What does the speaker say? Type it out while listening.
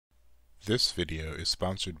This video is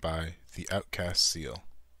sponsored by the Outcast Seal.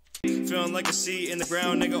 Feeling like a seed in the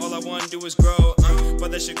ground, nigga, all I wanna do is grow.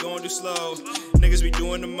 But that shit going too slow. Niggas be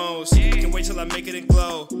doing the most. Can wait till I make it and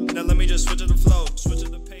glow. Now let me just switch up the flow, switch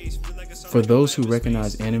up the pace. For those who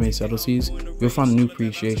recognize anime subtleties, you'll find a new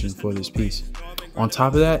appreciation for this piece. On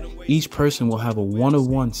top of that, each person will have a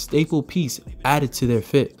one-of-one staple piece added to their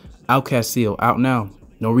fit. Outcast Seal, out now.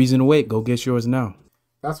 No reason to wait, go get yours now.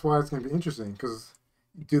 That's why it's going to be interesting, because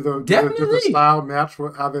does the style match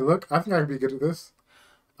how they look? I think I can be good at this.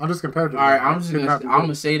 I'm just competitive. All right, I'm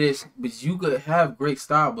gonna say this, but you could have great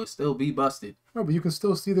style, but still be busted. No, but you can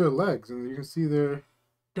still see their legs, and you can see their...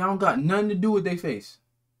 That don't got nothing to do with their face.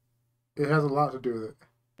 It has a lot to do with it.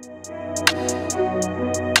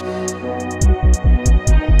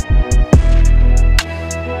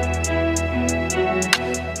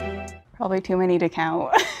 Probably too many to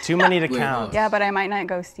count. Too many to count. Yeah, but I might not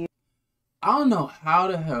ghost you. I don't know how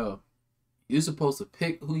the hell you're supposed to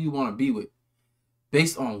pick who you want to be with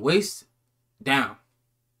based on waist down.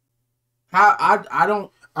 I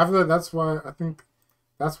don't. I feel like that's why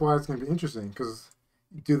it's going to be interesting, because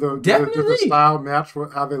do the style match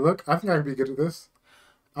how they look? I think I can be good at this.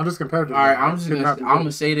 I'm just competitive. All right, I'm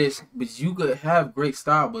gonna say this, but you could have great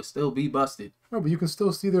style, but still be busted. No, but you can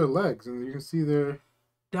still see their legs, and you can see their...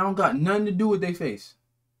 That don't got nothing to do with their face.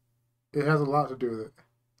 It has a lot to do with it.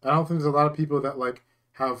 I don't think there's a lot of people that like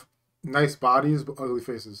have nice bodies but ugly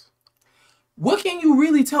faces. What can you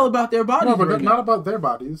really tell about their bodies? No, but not about their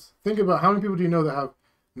bodies. Think about how many people do you know that have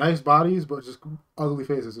nice bodies but just ugly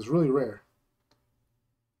faces. It's really rare.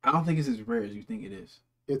 I don't think it's as rare as you think it is.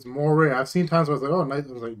 It's more rare. I've seen times where I was like, oh, nice.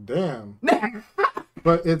 I was like, damn.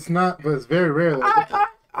 But it's not. But it's very rare. Like,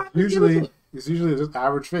 it's usually just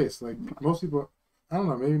average face. Like most people, I don't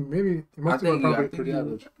know. Maybe most people are probably pretty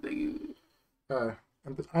average.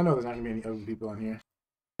 I know there's not gonna be any ugly people on here.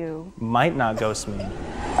 You might not ghost me.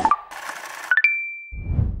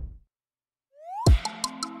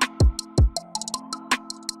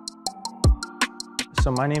 So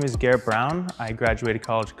my name is Garrett Brown. I graduated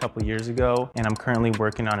college a couple years ago, and I'm currently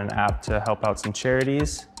working on an app to help out some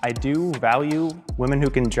charities. I do value women who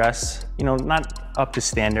can dress, not up to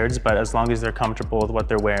standards, but as long as they're comfortable with what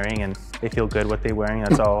they're wearing and they feel good what they're wearing,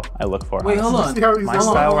 that's all I look for. Wait, hold on. My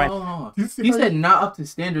style right. He said not up to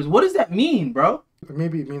standards. What does that mean, bro?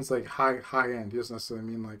 Maybe it means like high end. He doesn't necessarily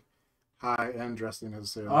mean like high end dressing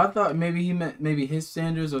necessarily. Oh, I thought maybe he meant his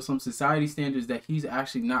standards or some society standards that he's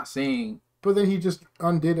actually not saying. But then he just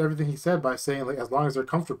undid everything he said by saying, like, as long as they're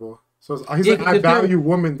comfortable. So he's like, I value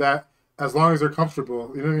women that, as long as they're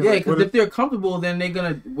comfortable. You know what I mean? Yeah, because if they're comfortable, then they're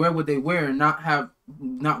going to wear what they wear and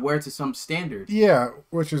not wear to some standard. Yeah,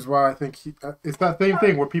 which is why I think it's that same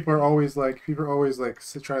thing where people are always like try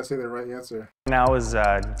to say the right answer. Now is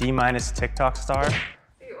D- TikTok star. Do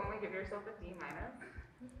you only give yourself a D-?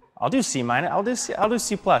 I'll do C-. I'll do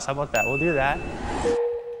C+. How about that? We'll do that.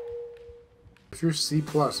 If you're C+,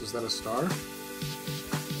 is that a star?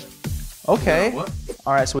 Okay. What?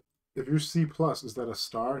 All right. So if you're C+, is that a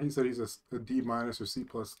star? He said he's a D- or C+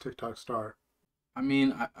 TikTok star. I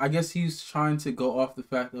mean, I guess he's trying to go off the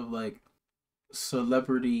fact of like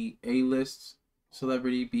celebrity A-list,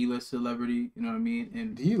 celebrity B-list, celebrity. You know what I mean?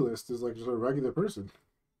 And D-list is like just a regular person.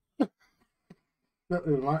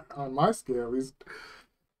 On my scale, at least.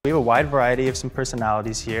 we have a wide variety of some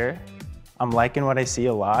personalities here. I'm liking what I see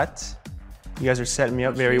a lot. You guys are setting me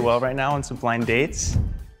up very well right now on some blind dates.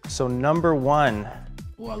 So number one,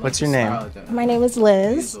 what's your name? My name is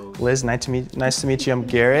Liz. Liz, nice to meet you. I'm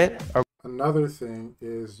Garrett. Another thing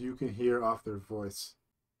is you can hear off their voice,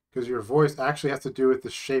 because your voice actually has to do with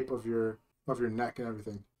the shape of your neck and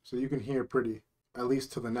everything. So you can hear pretty, at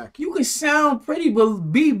least to the neck. You can sound pretty,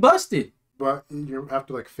 but be busted. But you have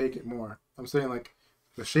to like fake it more. I'm saying like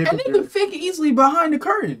the shape. And you can fake it easily behind the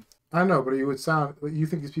curtain. I know, but it would sound. You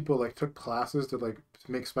think these people like took classes to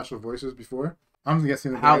make special voices before? I'm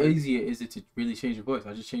guessing. How easy is it to really change your voice?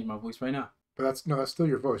 I just changed my voice right now. But that's still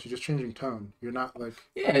your voice. You're just changing tone. You're not like.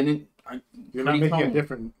 Yeah, and then you're not making a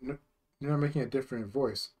different. You're not making a different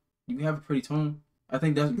voice. You have a pretty tone. I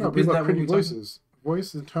think that's no. People have pretty voices.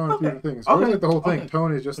 Voice and tone are two different things. Voice is like the whole thing.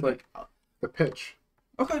 Tone is just like the pitch.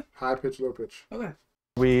 Okay. High pitch, low pitch. Okay.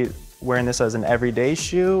 Are we wearing this as an everyday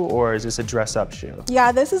shoe, or is this a dress-up shoe?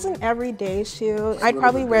 Yeah, this is an everyday shoe. I'd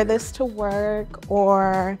probably wear this to work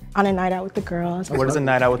or on a night out with the girls. What does a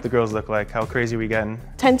night out with the girls look like? How crazy are we getting?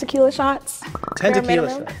 10 tequila shots. 10 tequila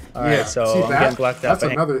shots. All right, so I'm getting blacked out.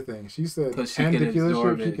 That's another thing. She said 10 tequila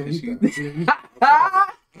shots, she can eat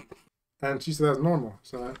that. And she said that's normal,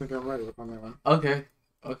 so I think I'm right on that one. Okay.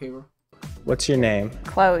 Okay, bro. What's your name?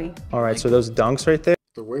 Chloe. All right, so those dunks right there.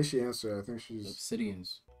 The way she answered, I think she's...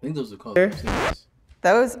 Obsidians. think those are colors.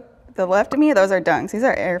 Those, the left of me, those are Dunks. These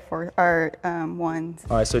are Air Force, ones.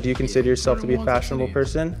 All right, so do you consider yourself to be a fashionable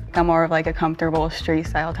person? I'm more of like a comfortable street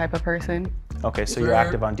style type of person. Okay, so you're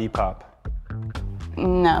active on Depop.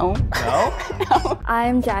 No. No?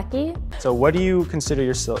 I'm Jackie. So what do you consider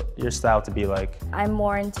your style to be like? I'm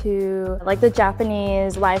more into like the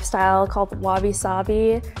Japanese lifestyle called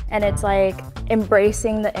wabi-sabi, and it's like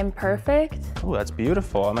embracing the imperfect. Oh, that's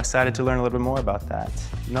beautiful. I'm excited to learn a little bit more about that.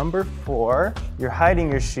 Number 4, you're hiding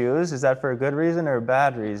your shoes. Is that for a good reason or a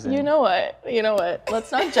bad reason? You know what?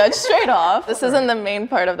 Let's not judge straight off. This isn't the main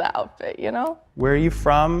part of the outfit, you know? Where are you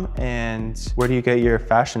from and where do you get your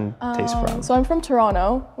fashion taste from? So I'm from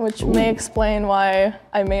Toronto, which may explain why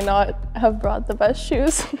I may not have brought the best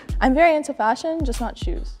shoes. I'm very into fashion, just not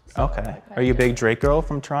shoes. Okay. Are you a big Drake girl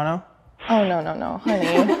from Toronto? Oh, no, honey.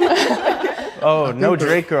 Oh, no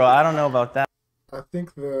Drake girl. I don't know about that. I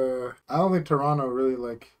don't think Toronto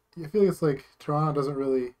really I feel it's like Toronto doesn't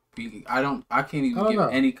really. I can't even give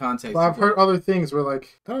any context. But I've heard other things where I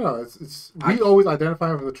don't know. We always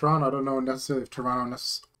identify with Toronto. I don't know necessarily if Toronto,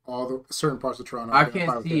 all the certain parts of Toronto.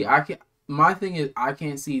 My thing is I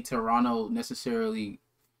can't see Toronto necessarily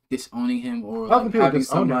disowning him or I don't think having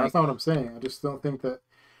disown him. That's not what I'm saying. I just don't think that.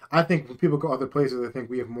 I think when people go other places, I think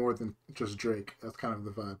we have more than just Drake. That's kind of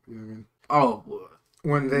the vibe. You know what I mean? Oh.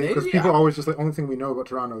 Because people always just only thing we know about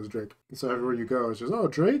Toronto is Drake. So everywhere you go, it's just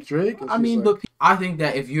Drake. But I think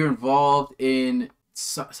that if you're involved in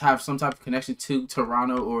have some type of connection to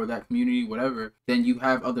Toronto or that community, whatever, then you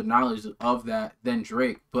have other knowledge of that than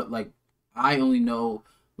Drake. But I only know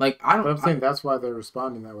I don't. But I'm saying that's why they're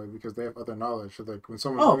responding that way because they have other knowledge. So when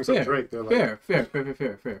someone brings up Drake, they're like, fair.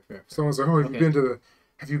 Someone's like,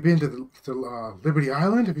 have you been to the Liberty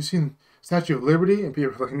Island? Have you seen Statue of Liberty? And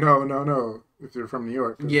people are like, no. If you're from New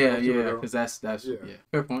York. Because that's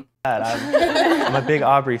fair point. I'm a big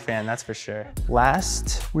Aubrey fan, that's for sure.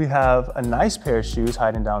 Last, we have a nice pair of shoes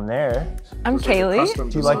hiding down there. I'm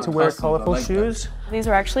Kaylee. Do you like to wear colorful shoes? These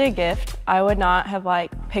were actually a gift. I would not have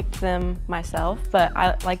picked them myself, but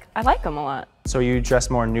I like them a lot. So you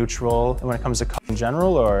dress more neutral when it comes to color in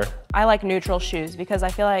general, or? I like neutral shoes because I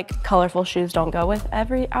feel like colorful shoes don't go with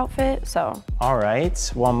every outfit, so. All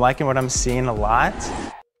right, well, I'm liking what I'm seeing a lot.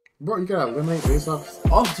 Bro, you gotta eliminate based off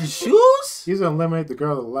the shoes? He's gonna eliminate the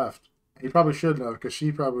girl to the left. He probably should know because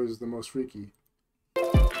she probably is the most freaky.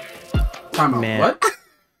 Time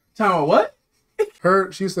out what?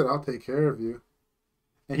 She said, "I'll take care of you,"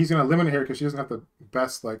 and he's gonna eliminate her because she doesn't have the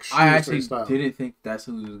best shoes. I actually didn't think that's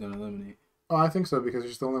who he was gonna eliminate. Oh, I think so because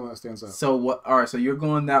she's the only one that stands out. So what? All right, so you're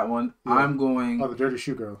going that one. Yeah. I'm going. Oh, the dirty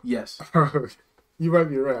shoe girl. Yes. You might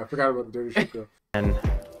be right. I forgot about the dirty shoe girl.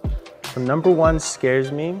 And number 1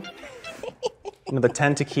 scares me. The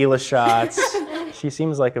 10 tequila shots. She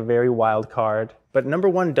seems like a very wild card. But number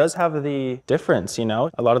 1 does have the difference, A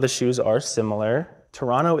lot of the shoes are similar.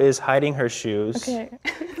 Toronto is hiding her shoes. Okay.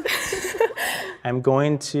 I'm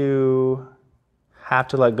going to have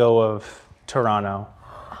to let go of Toronto.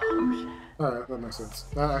 Alright, that makes sense.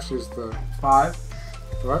 That actually is the 5.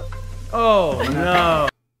 What? Oh no.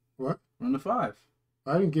 What? On the 5.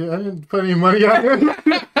 I didn't put any money out there.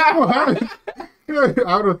 I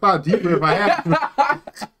would have thought deeper if I had.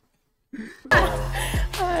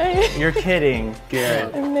 Hi. You're kidding,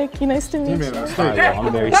 Garrett. I'm Nikki. Nice to meet you. Made a mistake.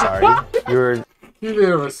 I'm very sorry. He made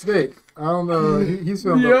a mistake. I don't know. He's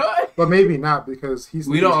feeling but maybe not because she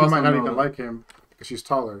might not even like him because she's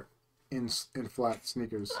taller in flat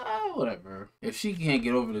sneakers. Whatever. If she can't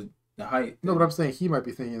get over the height. No, but I'm saying he might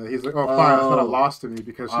be thinking that he's like, fine, that's not a loss to me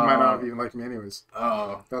because she might not even like me anyways.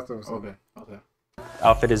 Oh. That's what I'm saying. Okay.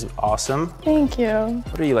 Outfit is awesome. Thank you.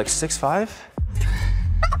 What are you, 6'5"?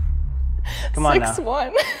 Come on now.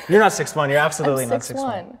 6'1". You're not 6'1". You're absolutely not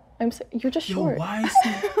 6'1". You're just short. Why is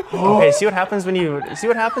Okay, see what happens when you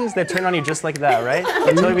they turn on you just like that, right?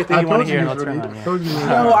 They tell you everything you want to hear and they'll turn on you.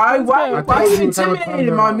 Why are you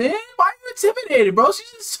intimidated, my man? Why are you intimidated, bro?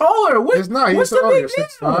 She's just taller. It's not. What's the big deal?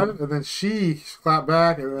 6'5", and then she clapped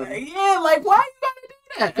back. And then, why you gotta do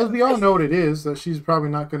that? Because we all know what it is, that she's probably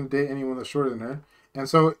not going to date anyone that's shorter than her. And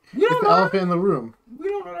so, it's the elephant in the room. We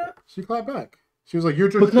don't know that. She clapped back. She was like, you're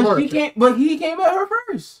just short. He came at her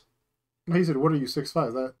first. He said, what are you, 6'5"?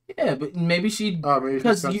 Is that? Yeah, but maybe she... maybe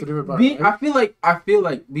she's sensitive about it. I feel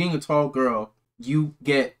like being a tall girl, you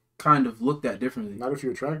get kind of looked at differently. Not if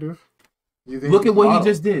you're attractive. Look at what he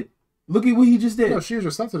just did. Look at what he just did. No, she was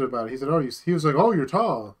just sensitive about it. He said, he was like, you're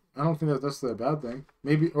tall. I don't think that's a bad thing.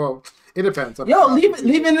 Maybe, it depends. Leave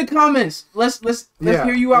it in the comments. Let's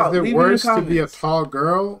hear you out. Is it worse to be a tall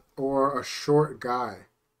girl or a short guy?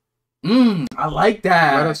 I like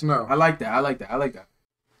that. Let us know. I like that.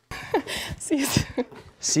 See you soon.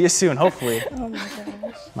 See you soon, hopefully. Oh my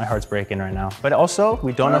gosh. My heart's breaking right now. But also,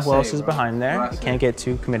 we don't know who else is behind there. You can't get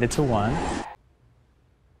too committed to one.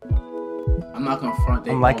 I'm not gonna front.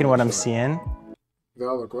 I'm liking what I'm seeing. They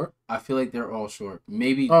all look what? I feel like they're all short.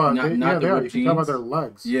 Maybe Oh, not they the are. ripped You can tell by jeans. their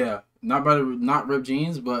legs. Yeah, not ripped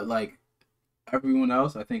jeans, but like everyone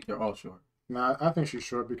else, I think they're all short. Nah, I think she's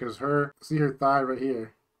short because see her thigh right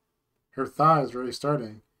here. Her thigh is already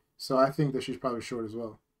starting. So I think that she's probably short as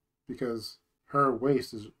well. Because her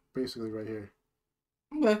waist is basically right here.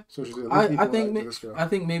 Okay. So she's at least I equal think to this girl. I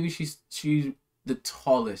think maybe she's the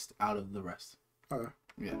tallest out of the rest. Okay.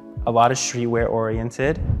 Yeah. A lot of streetwear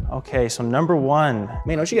oriented. Okay, so number one.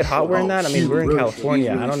 Man, don't you get hot wearing that? I mean, we're in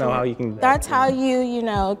California. I don't know how you can. That's how you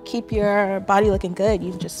know, keep your body looking good.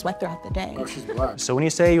 You just sweat throughout the day. Oh, she's black. So when you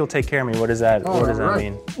say you'll take care of me, what does that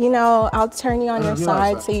mean? You know, I'll turn you on your realize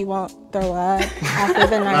side that. so you won't throw up after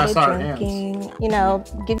the night saw her of hands. drinking. You know,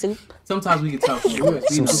 give soup. Sometimes we can tell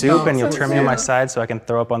Some soup and you'll turn me on my side so I can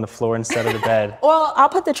throw up on the floor instead of the bed. Well, I'll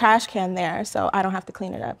put the trash can there so I don't have to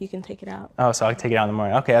clean it up. You can take it out. Oh, so I can take it out in the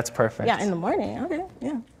morning. Okay, that's perfect. Yeah, in the morning. Okay,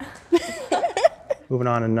 yeah. Moving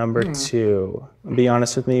on to number two. Be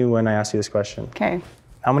honest with me when I ask you this question. Okay.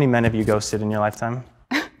 How many men have you ghosted in your lifetime?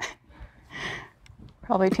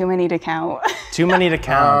 Probably too many to count. Too many to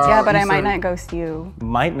count. Yeah, but I might not ghost you.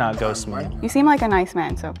 Might not ghost me. You seem like a nice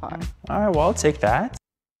man so far. All right, well, I'll take that.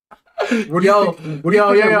 What do you think? What do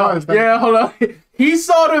you think it was? Yeah, hold on. He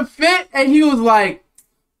saw the fit and he was like,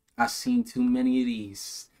 I seen too many of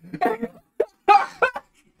these.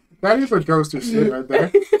 That is a ghoster shit right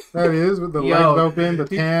there. That is with the legs open, the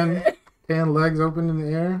tan legs open in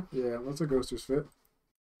the air. Yeah, that's a ghoster's fit.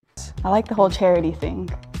 I like the whole charity thing.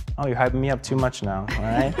 Oh, you're hyping me up too much now, all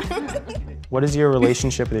right? What does your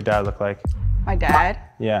relationship with your dad look like? My dad?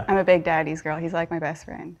 Yeah. I'm a big daddy's girl. He's like my best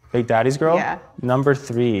friend. Big daddy's girl? Yeah. Number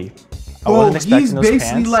three. I wasn't expecting he's those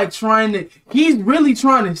basically pants. like he's really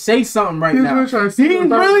trying to say something right now. He's really trying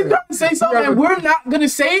to say something and we're not going to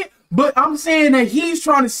say it, but I'm saying that he's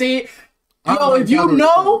trying to say it. Yo, if you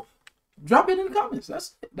know, drop it in the comments.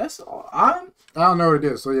 That's all. I don't know what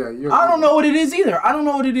it is, so yeah. I don't know what it is either. I don't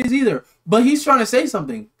know what it is either. But he's trying to say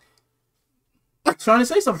something.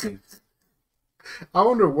 I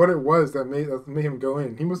wonder what it was that made him go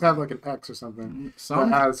in. He must have like an ex or something. That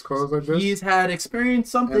has clothes like this. He's had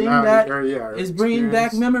experienced something that is bringing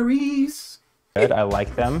back memories. Good. I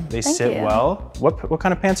like them. They sit you. well. What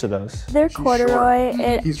kind of pants are those? They're corduroy.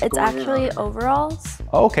 It's actually overalls.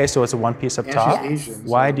 Oh, okay, so it's a one piece up And top. she's Asian,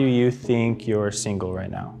 so- Why do you think you're single right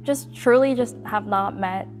now? Just truly just have not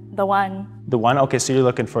met the one. The one? Okay, so you're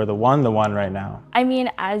looking for the one right now. I mean,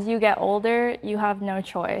 as you get older, you have no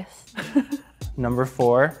choice. Number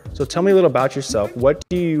four. So tell me a little about yourself. What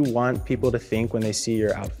do you want people to think when they see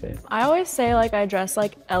your outfit? I always say like I dress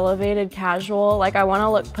like elevated casual. Like I want to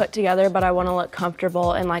look put together, but I want to look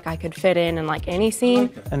comfortable and like I could fit in like any scene.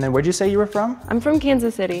 And then where'd you say you were from? I'm from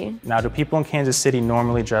Kansas City. Now, do people in Kansas City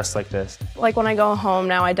normally dress like this? Like when I go home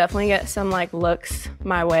now, I definitely get some like looks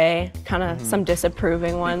my way, kind of some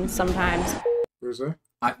disapproving ones sometimes. Where's that?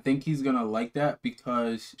 I think he's gonna like that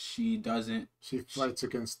because she fights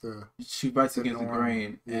against the norm.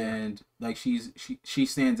 grain, and like she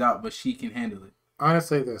stands out, but she can handle it. I'm gonna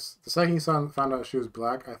say this: the second he found out she was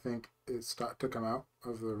black, I think it took him out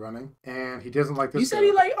of the running, and he doesn't like this. He said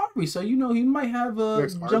he liked Aubrey, so you know he might have a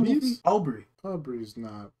jungle feet. Aubrey's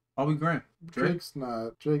not. Aubrey Graham. Drake's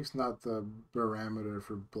not the barometer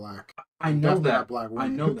for black. I know Definitely that. not black women. I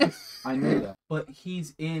know that. I know that. But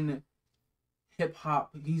he's in hip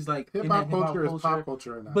hop. He's like Hip hop culture is pop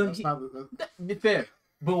culture right now. But That's fair.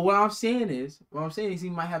 But what I'm saying is he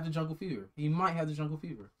might have the jungle fever.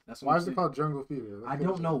 That's why is it called jungle fever? I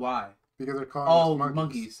don't know why. Because they're calling us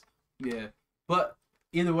monkeys. Yeah. But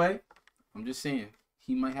either way, I'm just saying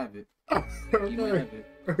he might have it. He might have it.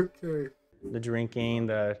 Okay. The drinking,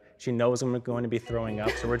 she knows I'm going to be throwing up,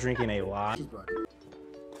 so we're drinking a lot. She's black.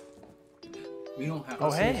 We don't have. Oh,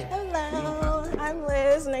 hey. Hello, I'm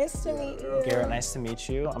Liz. Nice to meet you. Garrett, nice to meet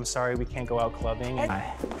you. I'm sorry we can't go out clubbing.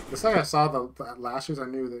 The second I saw the lashes, I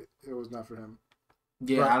knew that it was not for him.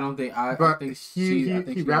 Yeah, but, I don't think. I think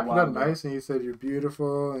he wrapped it up nice, and he said you're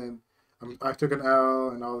beautiful, and I took an L,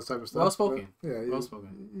 and all this type of stuff. Well spoken. Yeah, well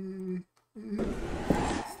spoken.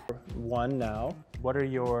 One now. What are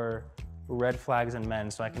your red flags in men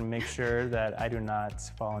so I can make sure that I do not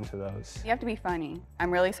fall into those? You have to be funny. I'm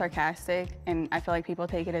really sarcastic, and I feel like people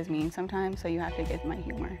take it as mean sometimes, so you have to get my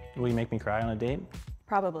humor. Will you make me cry on a date?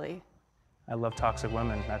 Probably. I love toxic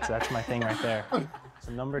women. That's my thing right there.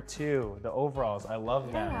 So number two, the overalls. I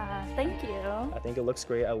love them. Yeah, thank you. I think it looks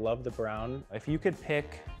great. I love the brown. If you could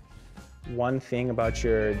pick one thing about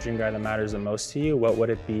your dream guy that matters the most to you, what would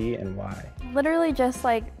it be and why? Literally just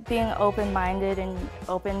like being open-minded and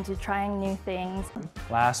open to trying new things.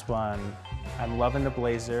 Last one. I'm loving the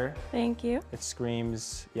blazer. Thank you. It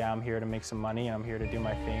screams, yeah, I'm here to make some money and I'm here to do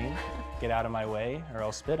my thing. Get out of my way or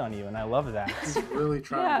I'll spit on you, and I love that. He's really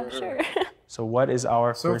trying to get her. Sure. So what is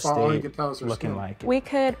our first far, all you date can tell is her looking skin. like? We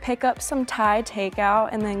could pick up some Thai takeout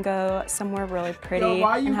and then go somewhere really pretty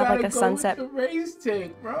and have like a sunset. With the race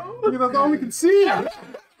tank, bro? Because that's all we can see.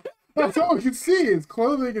 That's all we can see. It's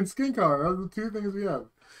clothing and skin color. Those are the two things we have.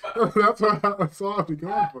 That's all we're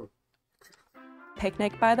going for.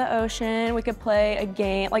 Picnic by the ocean. We could play a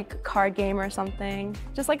game, like a card game or something.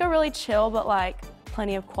 Just like a really chill, but like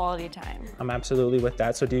plenty of quality time. I'm absolutely with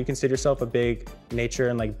that. So do you consider yourself a big nature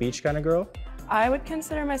and like beach kind of girl? I would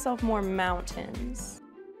consider myself more mountains.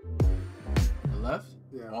 The left?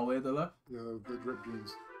 Yeah. All the way to the left? Yeah, the drip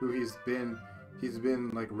jeans. Who he's been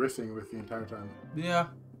like riffing with the entire time. Yeah.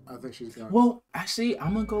 I think she's gonna. Well, actually,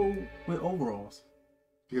 I'm gonna go with overalls.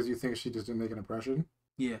 Because you think she just didn't make an impression?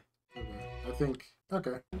 Yeah. Okay. I think,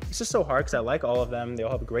 okay. It's just so hard because I like all of them. They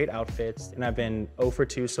all have great outfits, and I've been 0 for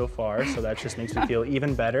 2 so far, so that just makes me feel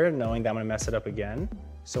even better knowing that I'm gonna mess it up again.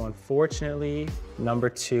 So unfortunately, number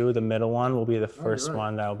 2, the middle one, will be the first right.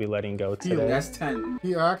 one that I'll be letting go today. That's 10.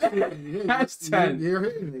 He actually, That's 10. You're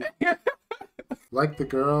hitting me. Like the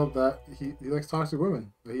girl that he likes toxic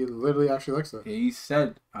women. He literally actually likes that. Yeah, he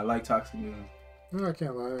said, I like toxic women. No, I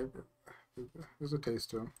can't lie. There's a taste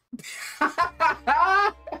to him.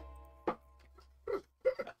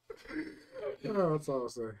 Oh, that's all I'll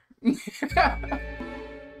say.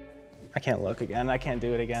 I can't look again. I can't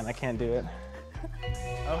do it again. I can't do it.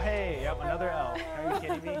 Oh, hey, yep, another L. Are you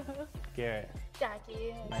kidding me? Garrett.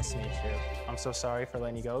 Jackie. Nice to meet you. I'm so sorry for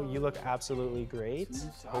letting you go. You look absolutely great.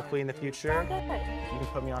 Hopefully in the future, you can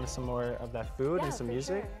put me on to some more of that food and some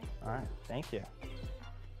music. Sure. All right, thank you.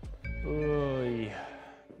 Oy.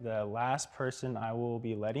 The last person I will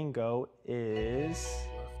be letting go is,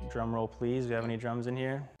 drum roll please, do you have any drums in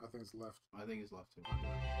here? I think it's left. I think it's left too.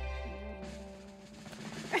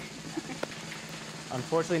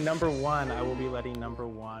 Unfortunately, number 1, I will be letting number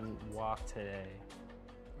 1 walk today.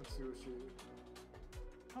 Let's see what she...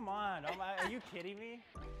 Come on, are you kidding me?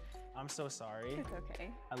 I'm so sorry. It's okay.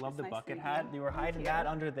 I love the nice bucket meeting hat. you. You were hiding Thank that you.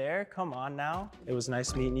 under there. Come on now. It was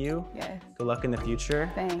nice meeting you. Yes. Good luck in the future.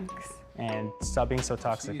 Thanks. And stop being so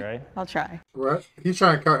toxic, right? I'll try. What? He's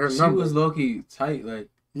trying to cut her She number. was low-key tight, like,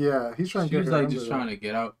 Yeah, he's trying to she get was her like number. just trying to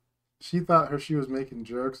get out. She thought she was making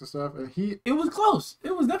jokes and stuff, and he... It was close.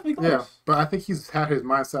 It was definitely close. Yeah, but I think he's had his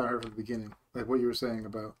mind set on her from the beginning. Like what you were saying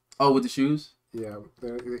about... Oh, with the shoes? Yeah, they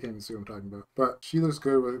can't even see what I'm talking about. But she looks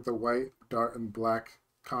good with the white, dark, and black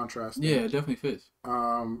contrast. Yeah, it definitely fits.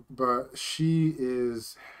 But she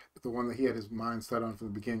is the one that he had his mind set on from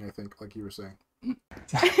the beginning, I think, like you were saying.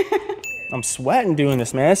 I'm sweating doing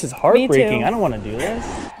this, man. This is heartbreaking. I don't want to do this.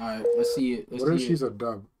 All right, let's see it. What if she's a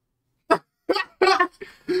dub?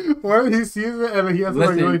 What if he sees it and he has to like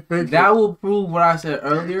Listen, really think that will prove what I said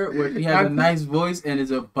earlier, where she has a nice voice and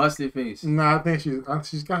is a busted face. No, I think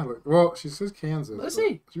she's got to look. Well, she says Kansas. Let's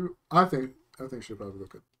see. I think she'll probably look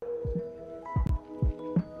good.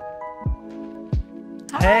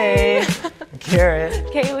 Hey, Garrett.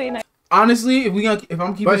 Kaylee, Honestly, if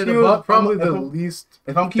I'm keeping But it she a was buck, probably if the I'm- least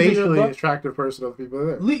if I'm keeping it a facially buck, attractive person of the people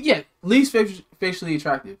there. least facially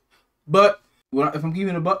attractive. But if I'm keeping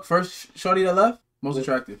it a buck, first shorty that left, most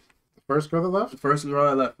attractive. First girl that left? The first girl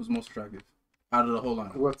that left was most attractive out of the whole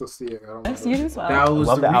line. We'll have to see it. I don't That's know. you as well. That was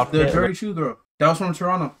love the the outfit. dirty shoe girl. That was from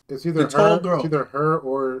Toronto. It's either the tall her, girl. It's either her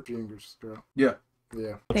or Ginger's girl. Yeah.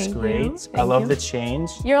 Yeah. Looks Thank great. you. I Thank love you. the change.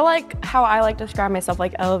 you're like how I like to describe myself,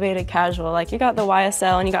 like elevated casual. Like you got the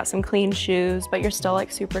YSL and you got some clean shoes, but you're still like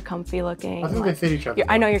super comfy looking. I think they fit each other.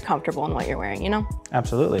 I know you're comfortable in what you're wearing, you know?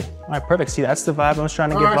 Absolutely. All right, perfect. See, that's the vibe I was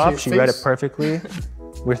trying to Oh, give actually, off. She read it face- perfectly.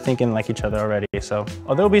 We're thinking like each other already. So,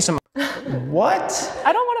 there'll be some. What?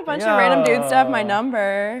 I don't want a bunch of random dudes to have my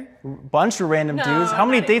number. Bunch of random dudes. How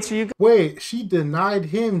many dates are you? Wait, she denied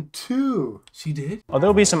him too. She did? Oh,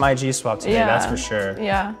 there'll be some IG swap today. Yeah. That's for sure.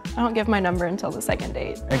 Yeah, I don't give my number until the second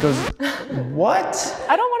date. It goes. What?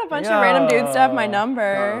 I don't want a bunch of random dudes to have my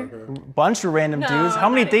number. Bunch of random dudes. How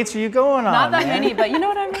many dates are you going on? Not that man? many, but you know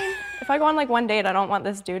what I mean? If I go on like one date, I don't want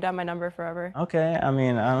this dude to have my number forever. Okay, I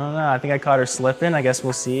mean, I don't know. I think I caught her slipping. I guess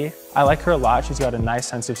we'll see. I like her a lot. She's got a nice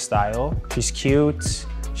sense of style. She's cute.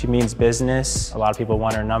 She means business. A lot of people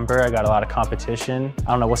want her number. I got a lot of competition.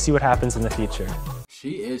 I don't know. We'll see what happens in the future.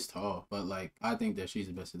 She is tall, but like I think that she's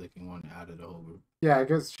the best looking one out of the whole group. Yeah, I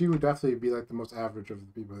guess she would definitely be like the most average of the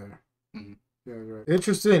people there. Mhm. Yeah, you're right.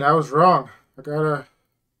 Interesting. I was wrong. I gotta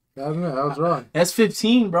admit, I was wrong. That's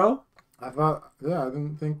 15, bro. I thought, yeah, I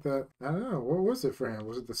didn't think that. I don't know. What was it for him?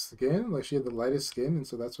 Was it the skin? Like she had the lightest skin, and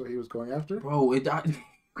so that's what he was going after. Bro,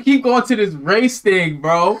 keep going to this race thing,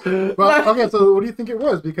 bro. Well, okay, so what do you think it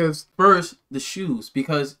was? Because first, the shoes,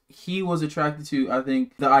 because he was attracted to, I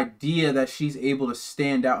think, the idea that she's able to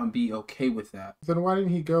stand out and be okay with that. Then why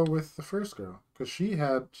didn't he go with the first girl? Because she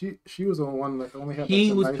was the one that only had.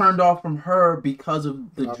 He was turned off from her because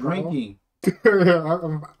of the drinking.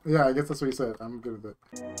 Yeah, I guess that's what he said. I'm good with it.